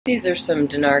These are some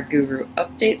Dinar Guru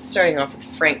updates, starting off with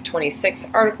Frank 26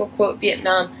 article quote,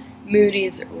 Vietnam,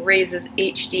 Moody's raises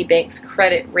HD Bank's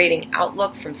credit rating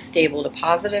outlook from stable to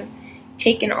positive,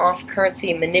 taken off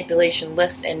currency manipulation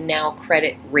list, and now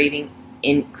credit rating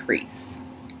increase.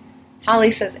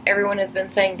 Holly says everyone has been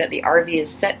saying that the RV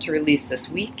is set to release this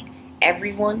week.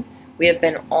 Everyone. We have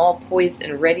been all poised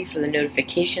and ready for the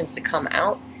notifications to come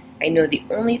out. I know the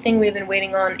only thing we've been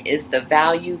waiting on is the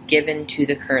value given to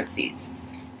the currencies.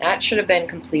 That should have been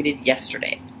completed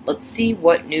yesterday. Let's see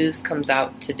what news comes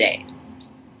out today.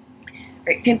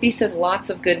 Right, Pimpy says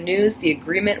lots of good news. The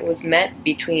agreement was met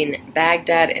between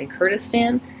Baghdad and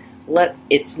Kurdistan.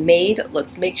 It's made.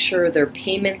 Let's make sure their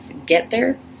payments get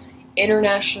there.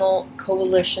 International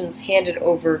coalitions handed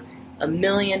over $1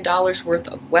 million worth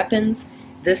of weapons.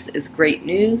 This is great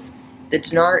news. The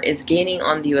dinar is gaining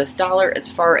on the US dollar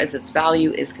as far as its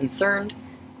value is concerned.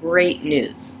 Great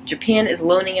news. Japan is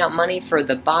loaning out money for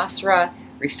the Basra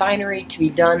refinery to be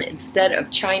done instead of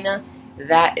China.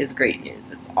 That is great news.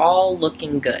 It's all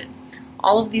looking good.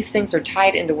 All of these things are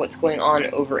tied into what's going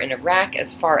on over in Iraq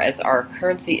as far as our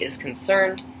currency is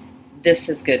concerned. This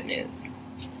is good news.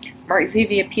 Mark Z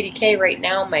via PDK, right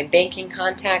now my banking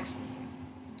contacts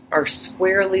are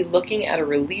squarely looking at a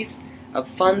release of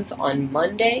funds on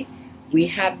Monday. We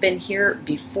have been here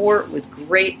before with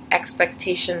great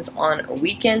expectations on a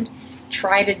weekend.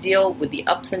 Try to deal with the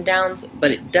ups and downs,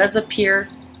 but it does appear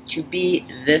to be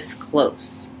this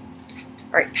close.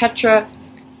 All right, Petra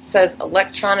says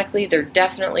electronically they're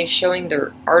definitely showing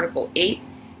their Article 8.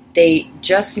 They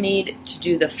just need to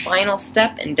do the final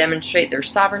step and demonstrate their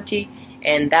sovereignty,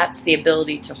 and that's the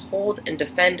ability to hold and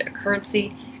defend a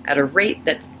currency at a rate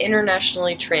that's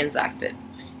internationally transacted.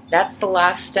 That's the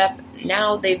last step.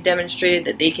 Now they've demonstrated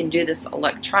that they can do this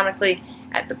electronically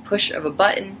at the push of a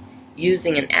button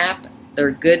using an app.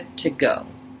 They're good to go.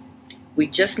 We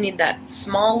just need that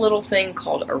small little thing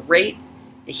called a rate.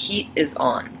 The heat is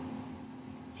on.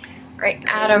 All right,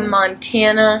 Adam,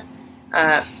 Montana.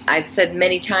 I've said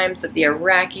many times that the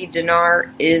Iraqi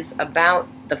dinar is about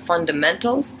the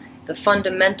fundamentals. The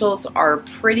fundamentals are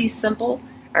pretty simple.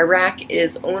 Iraq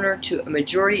is owner to a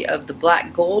majority of the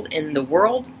black gold in the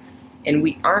world, and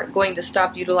we aren't going to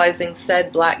stop utilizing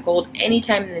said black gold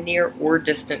anytime in the near or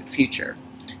distant future.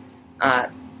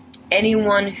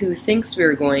 Anyone who thinks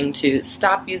we're going to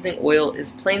stop using oil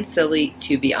is plain silly,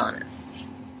 to be honest.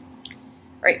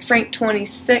 All right, Frank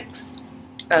 26.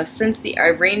 Since the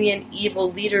Iranian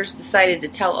evil leaders decided to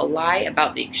tell a lie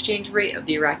about the exchange rate of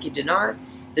the Iraqi dinar,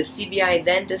 the CBI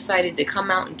then decided to come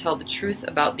out and tell the truth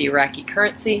about the Iraqi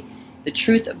currency, the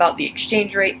truth about the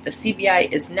exchange rate. The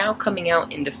CBI is now coming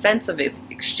out in defense of its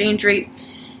exchange rate.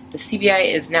 The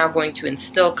CBI is now going to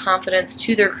instill confidence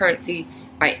to their currency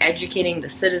by educating the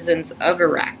citizens of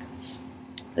Iraq.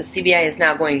 The CBI is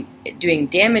now doing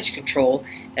damage control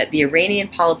that the Iranian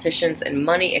politicians and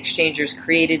money exchangers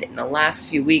created in the last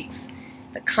few weeks.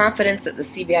 The confidence that the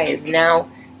CBI is now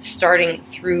starting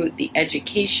through the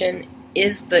education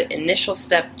is the initial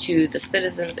step to the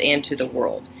citizens and to the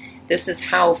world. This is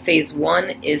how phase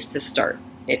 1 is to start.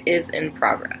 It is in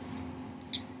progress.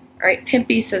 All right,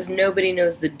 Pimpy says nobody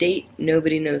knows the date,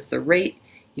 nobody knows the rate.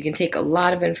 You can take a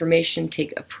lot of information,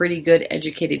 take a pretty good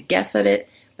educated guess at it,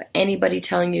 but anybody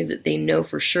telling you that they know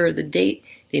for sure the date,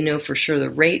 they know for sure the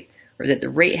rate, or that the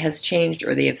rate has changed,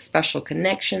 or they have special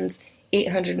connections,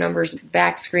 800 numbers,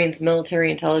 back screens, military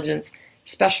intelligence,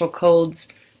 special codes,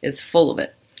 is full of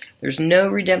it. There's no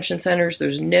redemption centers,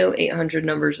 there's no 800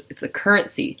 numbers, it's a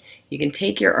currency. You can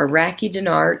take your Iraqi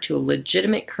dinar to a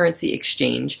legitimate currency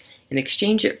exchange and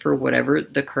exchange it for whatever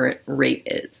the current rate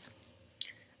is.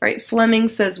 All right, Fleming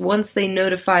says once they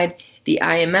notified the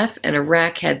IMF and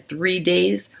Iraq had 3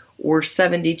 days or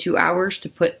 72 hours to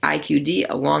put IQD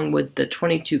along with the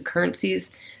 22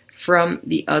 currencies from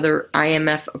the other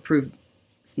IMF-approved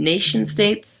nation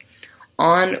states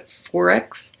on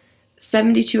Forex,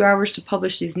 72 hours to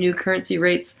publish these new currency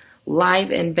rates live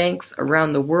in banks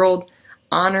around the world,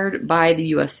 honored by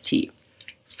the UST.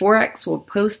 Forex will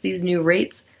post these new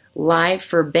rates live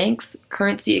for banks,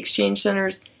 currency exchange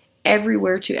centers,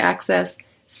 everywhere to access.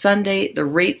 Sunday, the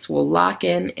rates will lock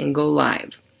in and go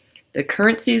live. The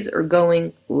currencies are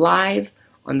going live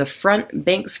on the front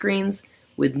bank screens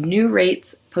with new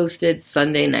rates posted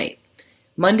Sunday night.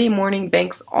 Monday morning,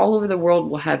 banks all over the world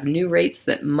will have new rates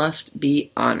that must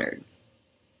be honored.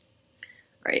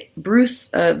 All right, Bruce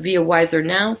via Wiser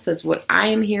Now says what I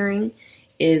am hearing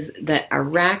is that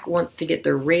Iraq wants to get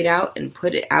their rate out and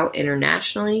put it out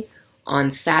internationally on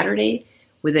Saturday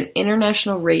with an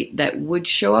international rate that would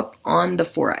show up on the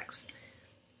Forex.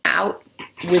 Out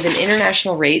with an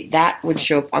international rate, that would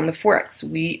show up on the Forex.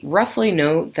 We roughly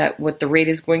know that what the rate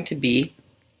is going to be.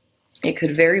 It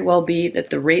could very well be that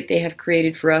the rate they have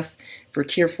created for us for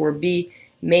Tier 4B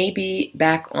may be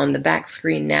back on the back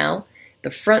screen now. The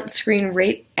front screen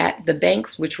rate at the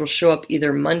banks, which will show up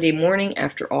either Monday morning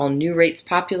after all new rates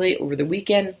populate over the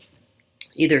weekend,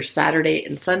 either Saturday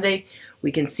and Sunday,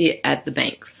 we can see it at the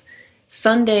banks.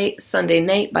 Sunday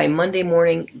night, by Monday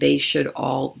morning, they should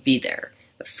all be there.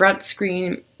 The front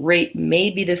screen rate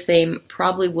may be the same,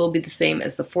 probably will be the same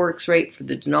as the Forex rate for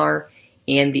the dinar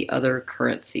and the other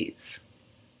currencies.